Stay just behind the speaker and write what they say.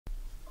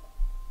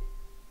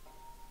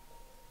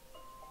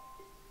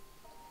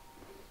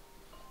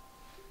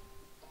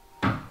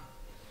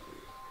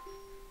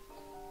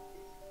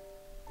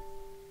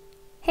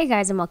Hey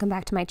guys, and welcome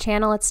back to my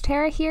channel. It's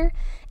Tara here,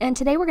 and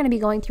today we're going to be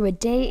going through a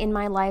day in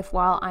my life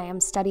while I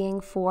am studying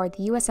for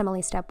the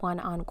USMLE Step 1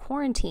 on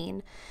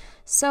quarantine.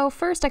 So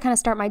first I kind of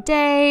start my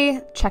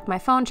day, check my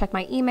phone, check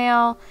my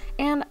email,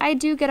 and I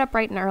do get up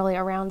bright and early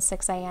around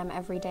 6 a.m.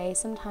 every day,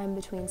 sometime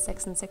between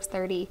 6 and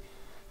 6:30.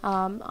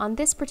 On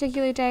this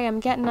particular day, I'm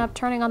getting up,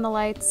 turning on the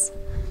lights,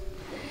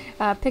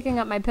 picking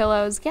up my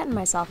pillows, getting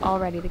myself all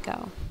ready to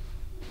go.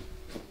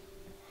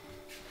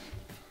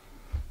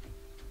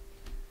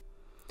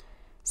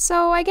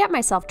 So I get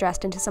myself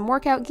dressed into some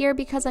workout gear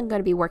because I'm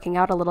going to be working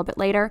out a little bit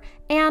later,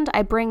 and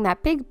I bring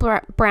that big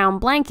brown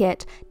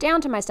blanket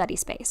down to my study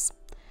space.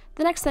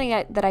 The next thing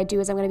that I do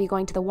is I'm going to be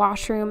going to the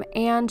washroom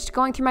and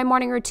going through my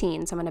morning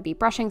routine. So I'm going to be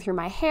brushing through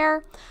my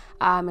hair,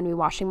 I'm going to be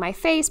washing my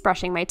face,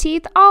 brushing my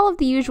teeth, all of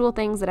the usual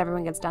things that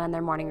everyone gets done in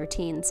their morning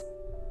routines.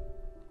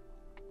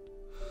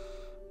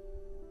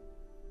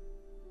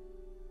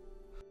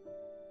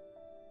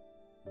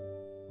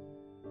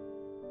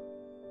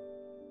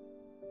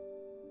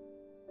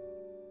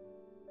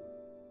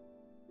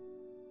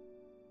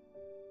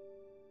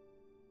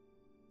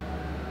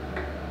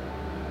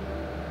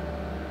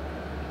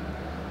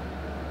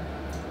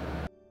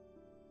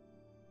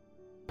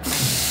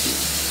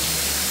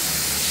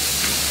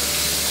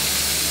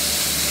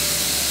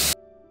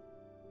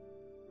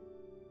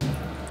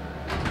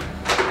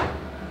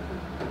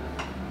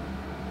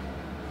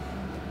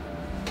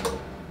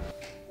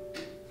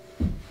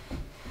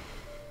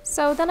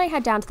 So then I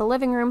head down to the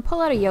living room,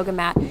 pull out a yoga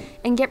mat,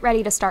 and get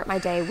ready to start my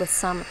day with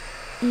some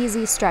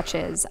easy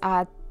stretches.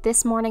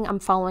 This morning I'm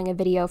following a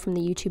video from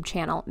the YouTube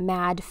channel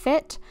Mad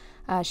Fit.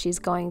 She's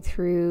going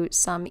through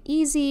some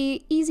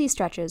easy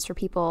stretches for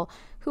people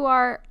who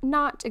are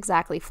not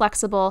exactly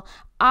flexible.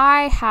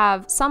 I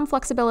have some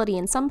flexibility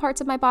in some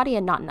parts of my body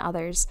and not in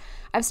others.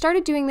 I've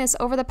started doing this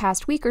over the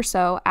past week or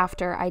so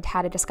after I'd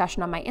had a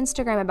discussion on my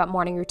Instagram about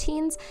morning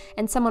routines,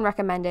 and someone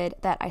recommended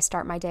that I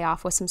start my day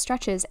off with some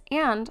stretches,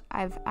 and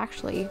I've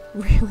actually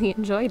really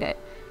enjoyed it.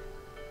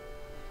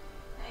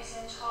 Nice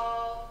and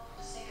tall,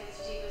 sink as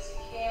deep as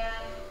you can.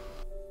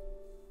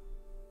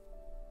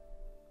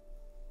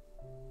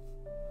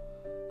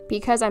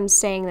 Because I'm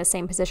staying in the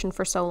same position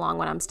for so long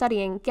when I'm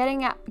studying,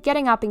 getting up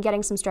and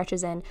getting some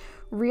stretches in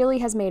really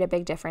has made a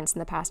big difference in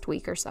the past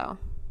week or so.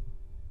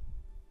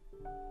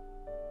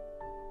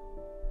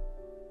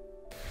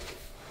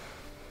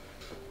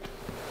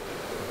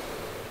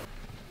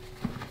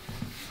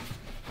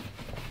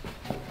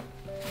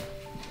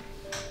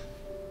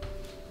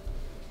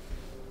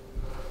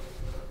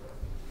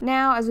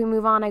 Now, as we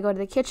move on, I go to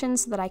the kitchen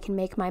so that I can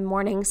make my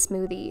morning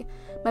smoothie.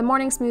 My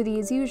morning smoothie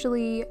is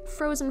usually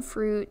frozen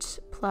fruit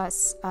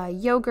plus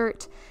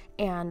yogurt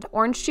and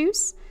orange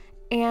juice,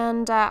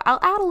 and I'll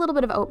add a little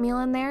bit of oatmeal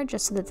in there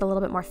just so that it's a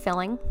little bit more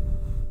filling.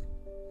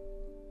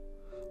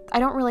 I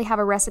don't really have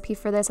a recipe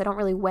for this. I don't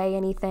really weigh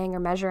anything or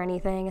measure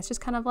anything. It's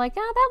just kind of like,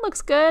 that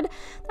looks good.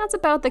 That's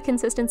about the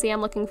consistency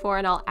I'm looking for,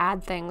 and I'll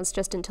add things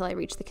just until I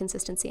reach the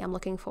consistency I'm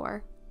looking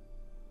for.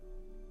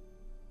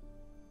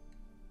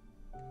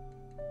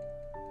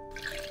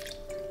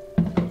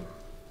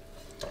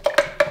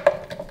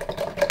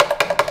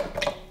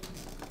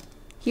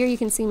 Here you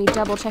can see me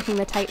double checking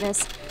the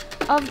tightness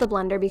of the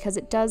blender because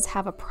it does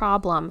have a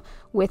problem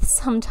with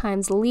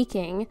sometimes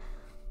leaking.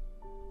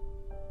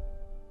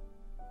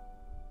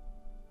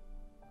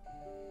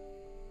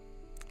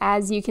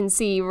 As you can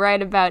see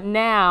right about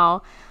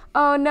now,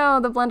 oh no,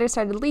 the blender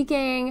started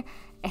leaking,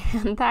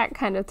 and that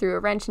kind of threw a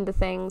wrench into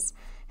things.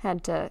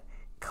 Had to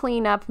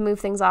clean up, move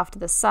things off to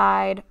the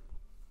side.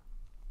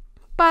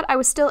 But I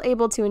was still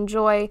able to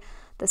enjoy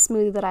the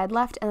smoothie that I had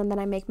left, and then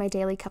I make my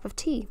daily cup of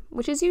tea,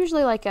 which is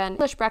usually like an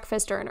English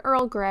breakfast or an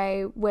Earl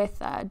Grey with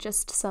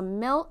just some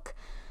milk.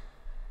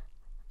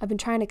 I've been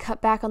trying to cut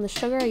back on the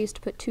sugar. I used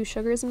to put 2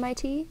 sugars in my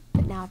tea,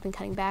 but now I've been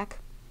cutting back.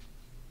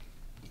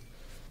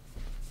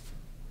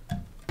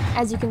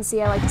 As you can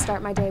see, I like to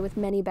start my day with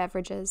many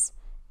beverages,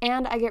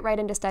 and I get right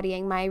into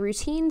studying. My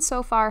routine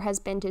so far has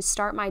been to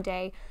start my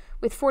day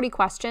with 40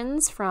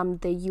 questions from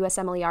the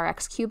USMLE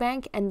RxQ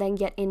Bank, and then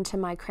get into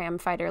my cram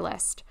fighter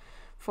list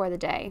for the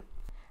day.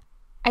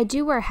 I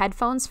do wear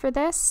headphones for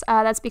this.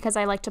 That's because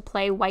I like to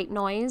play white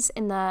noise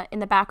in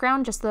the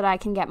background just so that I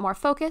can get more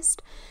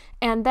focused.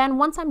 And then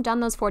once I'm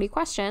done those 40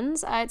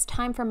 questions, it's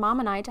time for Mom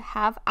and I to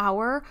have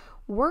our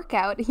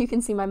workout. You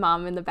can see my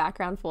mom in the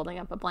background folding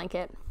up a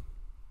blanket.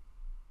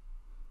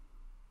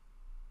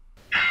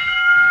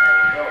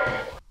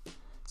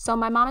 So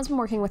my mom has been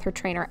working with her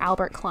trainer,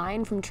 Albert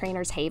Klein from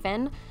Trainer's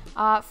Haven,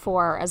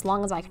 for as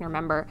long as I can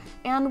remember.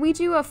 And we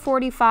do a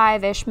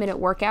 45-ish minute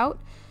workout.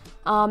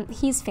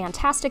 He's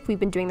fantastic. We've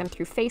been doing them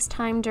through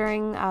FaceTime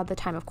during the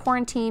time of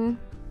quarantine.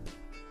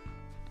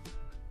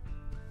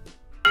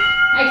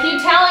 I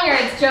keep telling her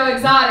it's Joe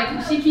Exotic,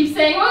 and she keeps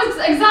saying, "Oh, it's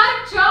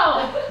Exotic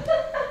Joe."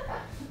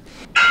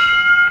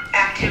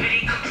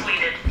 Activity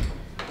completed.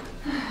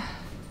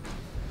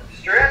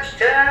 Stretch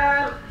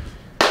time.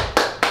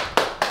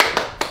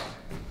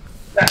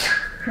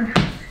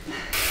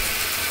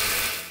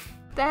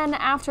 Then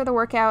after the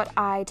workout,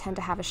 I tend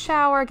to have a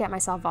shower, get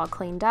myself all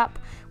cleaned up.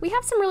 We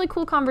have some really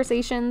cool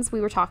conversations. We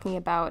were talking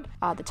about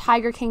the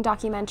Tiger King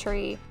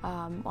documentary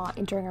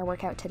during our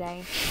workout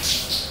today.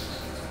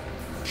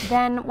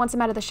 Then once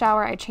I'm out of the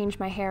shower, I change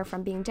my hair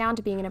from being down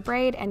to being in a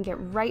braid and get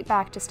right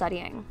back to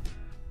studying.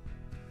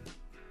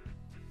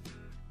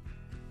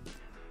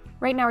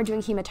 Right now we're doing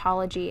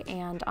hematology,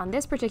 and on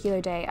this particular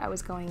day I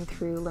was going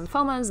through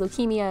lymphomas,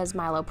 leukemias,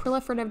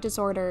 myeloproliferative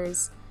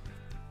disorders.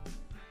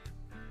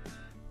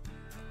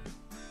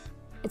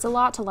 It's a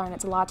lot to learn,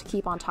 it's a lot to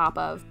keep on top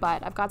of,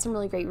 but I've got some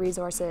really great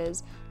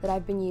resources that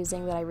I've been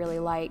using that I really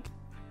like.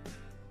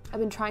 I've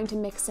been trying to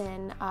mix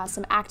in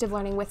some active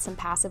learning with some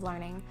passive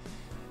learning.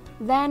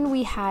 Then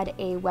we had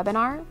a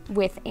webinar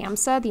with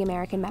AMSA, the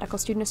American Medical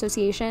Student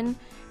Association,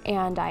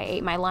 and I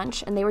ate my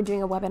lunch, and they were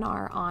doing a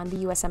webinar on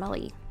the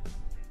USMLE.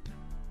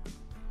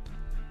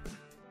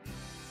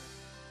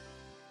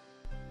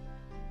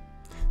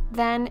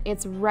 Then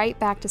it's right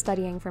back to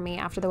studying for me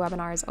after the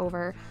webinar is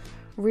over.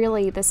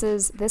 Really, this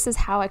is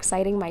how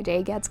exciting my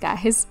day gets,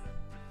 guys.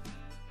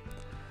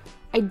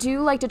 I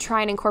do like to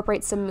try and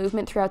incorporate some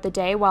movement throughout the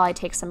day while I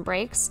take some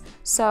breaks.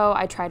 So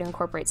I try to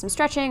incorporate some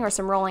stretching or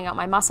some rolling out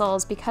my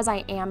muscles because I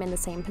am in the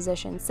same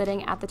position,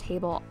 sitting at the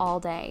table all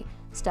day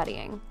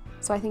studying.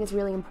 So I think it's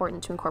really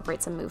important to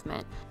incorporate some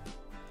movement.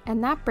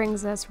 And that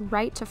brings us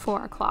right to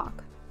 4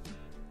 o'clock.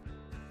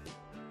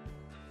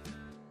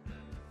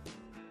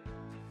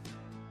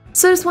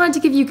 So I just wanted to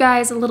give you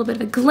guys a little bit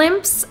of a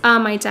glimpse.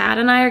 My dad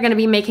and I are gonna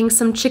be making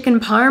some chicken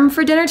parm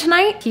for dinner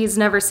tonight. He's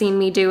never seen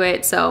me do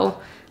it,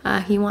 so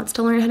he wants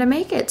to learn how to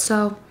make it.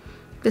 So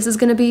this is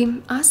gonna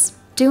be us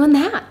doing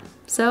that.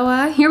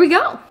 So here we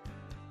go.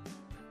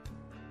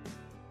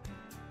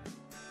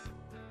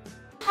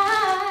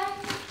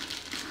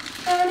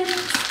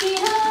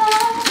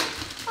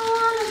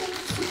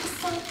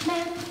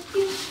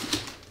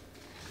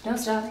 Don't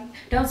stop me,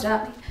 don't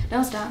stop me,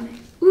 don't stop me.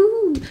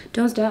 Ooh,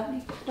 don't stop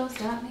me, don't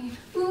stop me.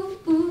 Ooh,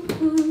 ooh,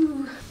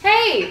 ooh.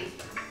 Hey!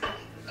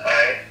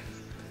 Hi.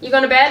 You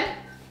going to bed?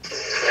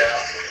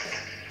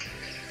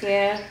 Yeah.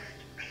 Yeah.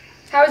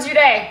 How was your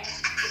day?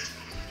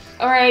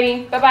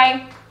 Alrighty,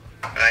 bye-bye.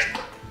 Bye.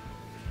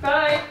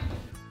 Bye.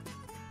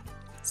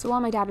 So while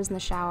my dad was in the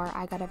shower,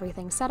 I got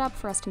everything set up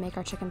for us to make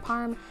our chicken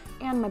parm,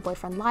 and my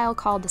boyfriend Lyle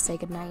called to say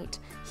goodnight.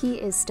 He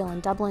is still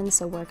in Dublin,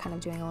 so we're kind of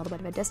doing a little bit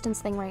of a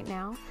distance thing right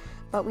now,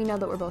 but we know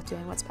that we're both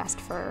doing what's best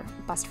for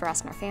us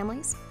and our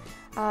families.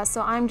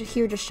 So I'm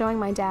here just showing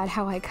my dad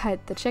how I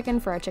cut the chicken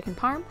for our chicken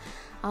parm,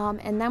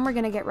 and then we're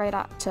gonna get right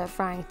up to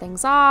frying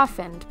things off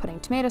and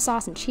putting tomato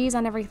sauce and cheese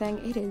on everything.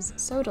 It is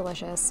so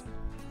delicious.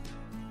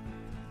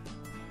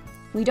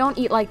 We don't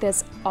eat like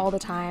this all the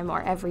time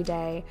or every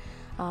day.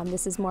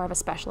 This is more of a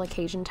special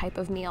occasion type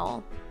of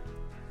meal.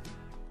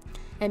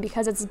 And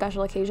because it's a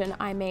special occasion,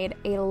 I made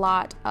a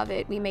lot of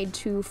it. We made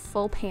 2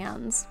 full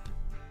pans.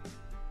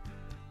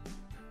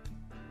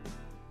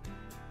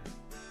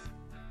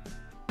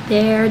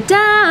 They're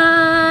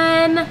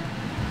done!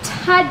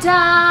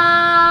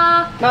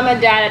 Ta-da! Mom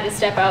and Dad had to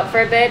step out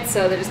for a bit,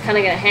 so they're just kind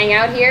of gonna hang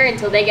out here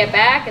until they get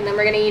back, and then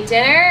we're gonna eat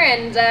dinner,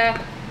 and then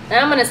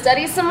I'm gonna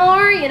study some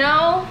more, you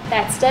know?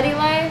 That study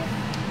life,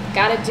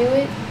 gotta do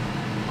it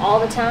all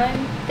the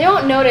time. They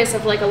won't notice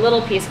if like a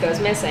little piece goes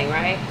missing,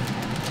 right?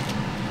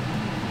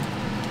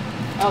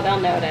 Oh, they'll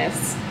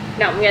notice.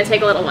 No, I'm gonna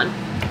take a little one.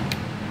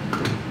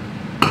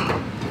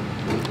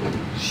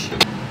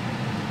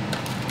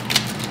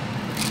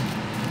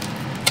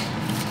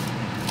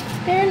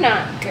 They're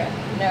not gonna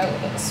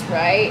notice,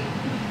 right?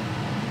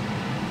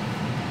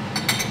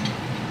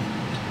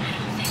 I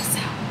don't think so.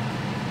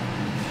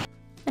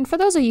 And for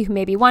those of you who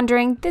may be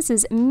wondering, this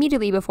is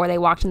immediately before they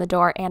walked in the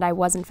door, and I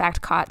was in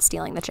fact caught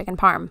stealing the chicken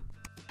parm.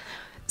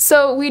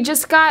 So we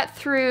just got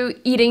through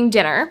eating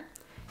dinner,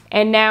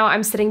 and now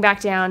I'm sitting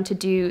back down to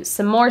do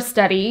some more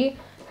study,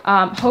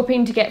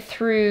 hoping to get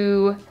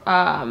through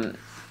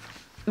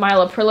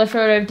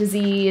myeloproliferative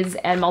disease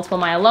and multiple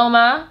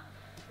myeloma.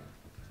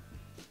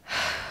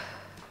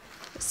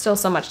 Still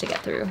so much to get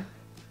through.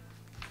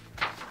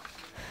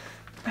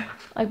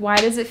 Like, why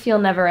does it feel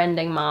never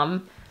ending,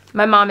 Mom?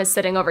 My mom is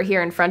sitting over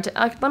here in front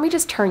of, let me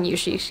just turn you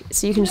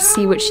so you can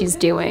see what she's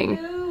doing.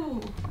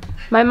 No.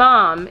 My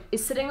mom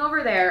is sitting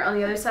over there on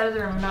the other side of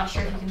the room. I'm not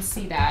sure if you can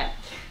see that.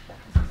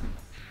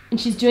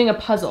 And she's doing a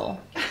puzzle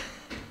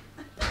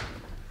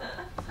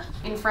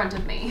in front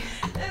of me.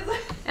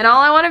 And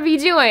all I want to be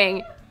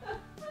doing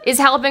is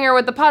helping her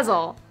with the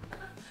puzzle.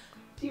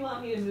 Do you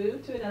want me to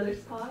move to another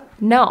spot?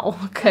 No,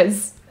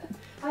 because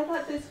I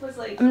thought this was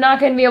like... I'm not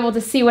going to be able to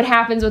see what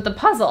happens with the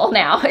puzzle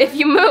now if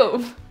you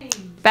move.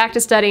 Back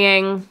to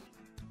studying.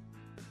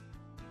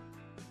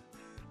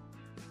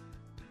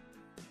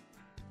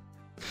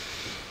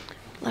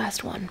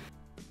 Last one.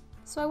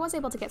 So I was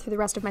able to get through the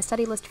rest of my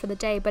study list for the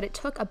day, but it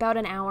took about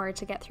an hour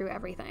to get through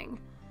everything.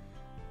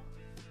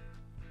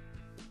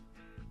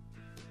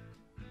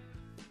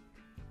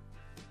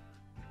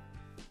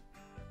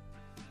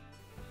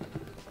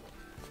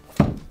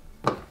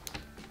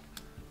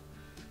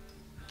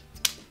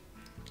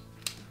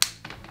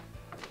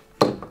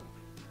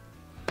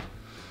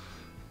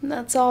 And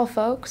that's all,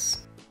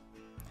 folks.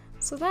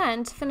 So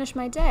then, to finish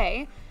my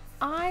day,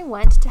 I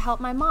went to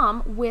help my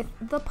mom with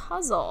the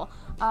puzzle.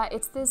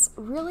 It's this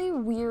really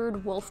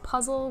weird wolf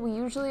puzzle. We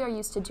usually are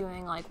used to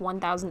doing like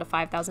 1,000 to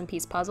 5,000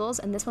 piece puzzles,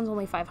 and this one's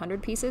only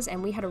 500 pieces,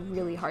 and we had a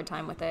really hard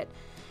time with it.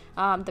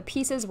 The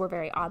pieces were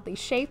very oddly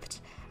shaped,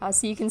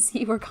 so you can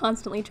see we're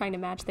constantly trying to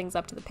match things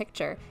up to the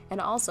picture. And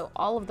also,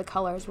 all of the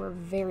colors were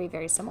very,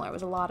 very similar. It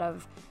was a lot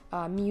of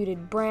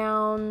muted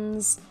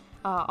browns,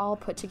 all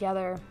put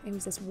together. It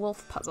was this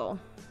wolf puzzle.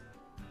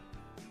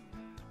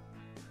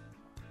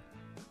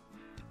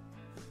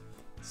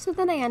 So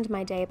then I end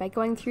my day by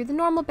going through the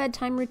normal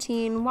bedtime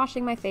routine,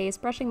 washing my face,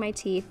 brushing my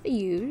teeth, the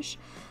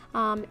usual.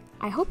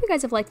 I hope you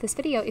guys have liked this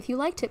video. If you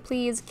liked it,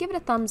 please give it a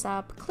thumbs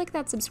up, click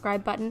that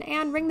subscribe button,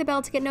 and ring the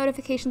bell to get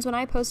notifications when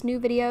I post new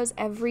videos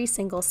every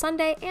single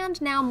Sunday,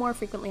 and now more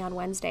frequently on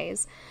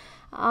Wednesdays.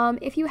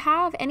 If you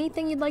have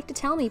anything you'd like to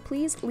tell me,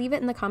 please leave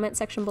it in the comment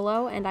section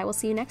below, and I will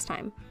see you next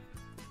time.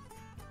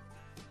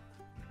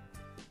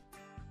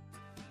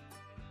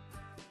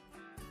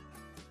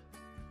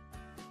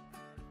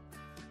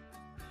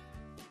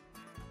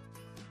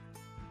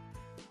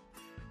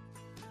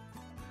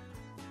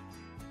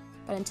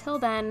 But until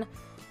then,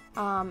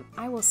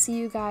 I will see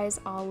you guys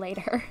all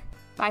later.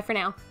 Bye for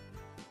now.